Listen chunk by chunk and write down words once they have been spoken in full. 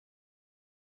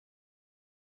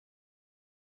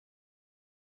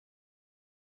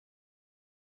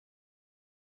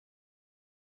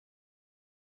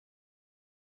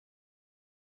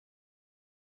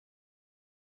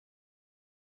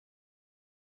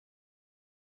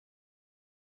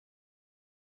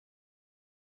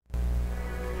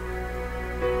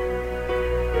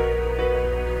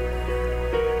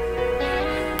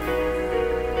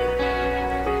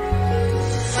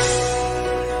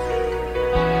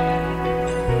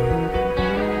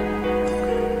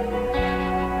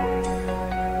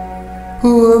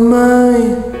Who am I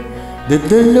that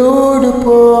the Lord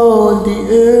upon the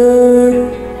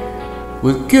earth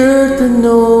would care to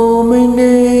know my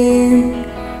name,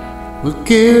 would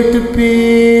care to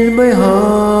feel my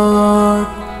heart?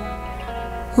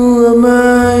 Who am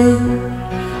I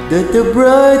that the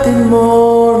bright and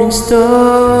morning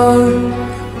star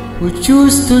would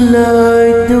choose to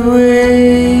light the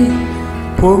way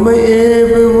for my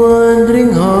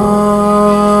ever-wandering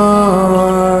heart?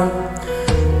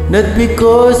 Not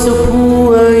because of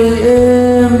who I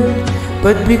am,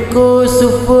 but because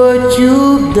of what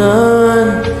you've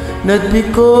done. Not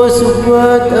because of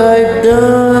what I've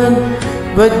done,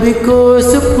 but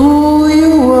because of who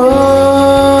you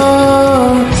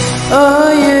are.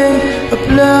 I am a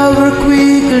flower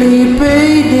quickly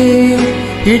fading,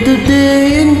 here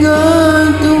today and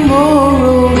gone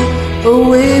tomorrow. A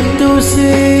wave tossed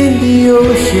in the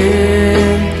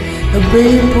ocean, a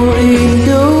vapor in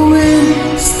the wind.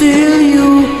 Still you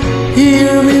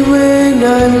hear me when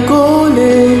I'm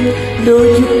calling. Lord,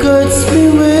 you catch me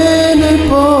when I'm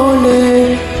falling,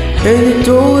 and you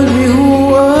told me who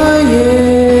I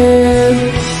am.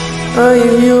 I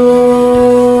am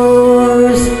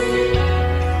yours,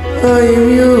 I am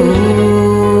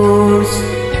yours.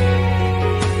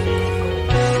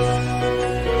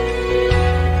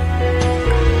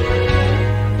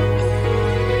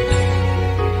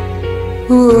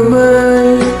 Who am I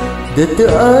that the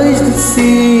eyes that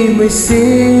see my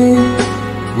sin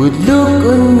would look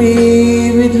on me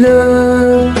with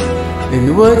love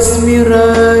and watch me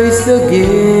rise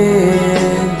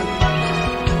again?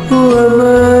 Who am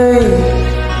I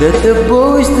that the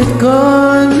voice that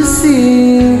can't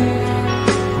see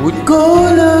would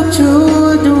call out to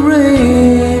the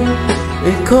rain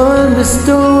and calm the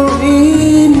storm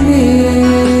in me?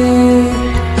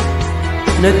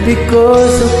 Not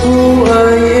because of who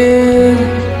I am,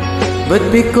 but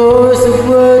because of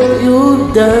what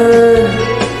you've done.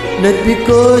 Not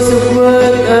because of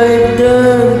what I've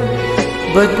done,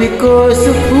 but because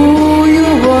of who you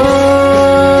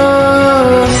are.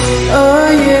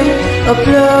 I am a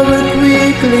flower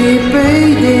quickly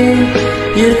fading,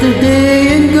 here today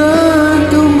and gone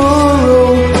tomorrow.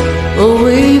 A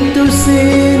wave tossed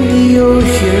in the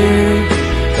ocean,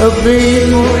 a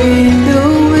vapor in the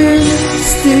wind.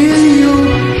 Still you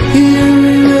hear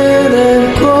me when I'm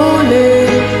calling.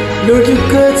 Lord, you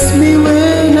catch me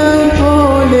when I'm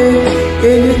falling,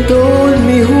 and you told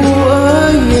me who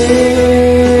I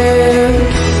am.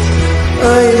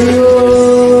 I am yours.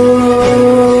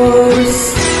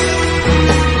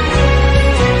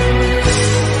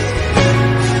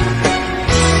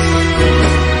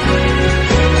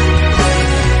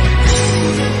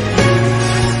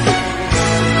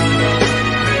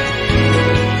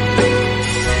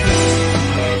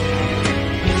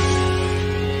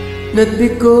 Not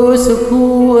because of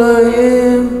who I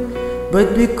am,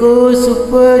 but because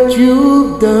of what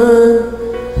you've done.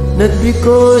 Not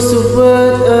because of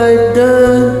what I've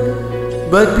done,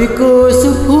 but because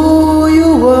of who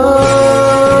you are.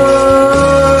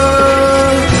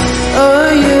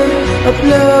 I am a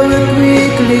flower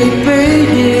quickly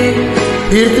fading,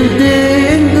 here today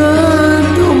and gone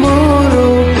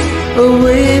tomorrow. A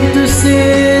wave to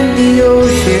send the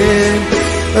ocean,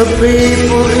 a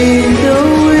vapor in the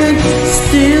wind.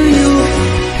 Still you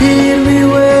hear me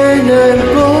when I'm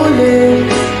calling.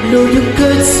 Lord, you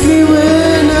catch me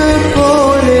when I'm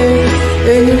falling,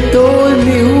 and you told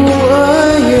me who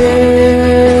I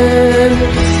am.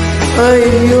 I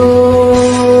am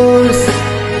yours,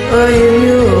 I am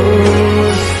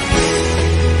yours,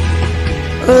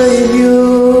 I am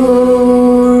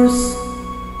yours.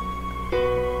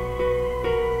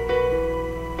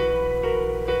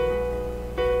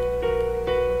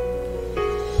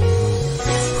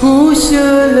 Who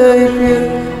shall I fear?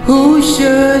 Who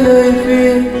shall I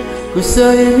fear? 'Cause I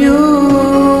am yours.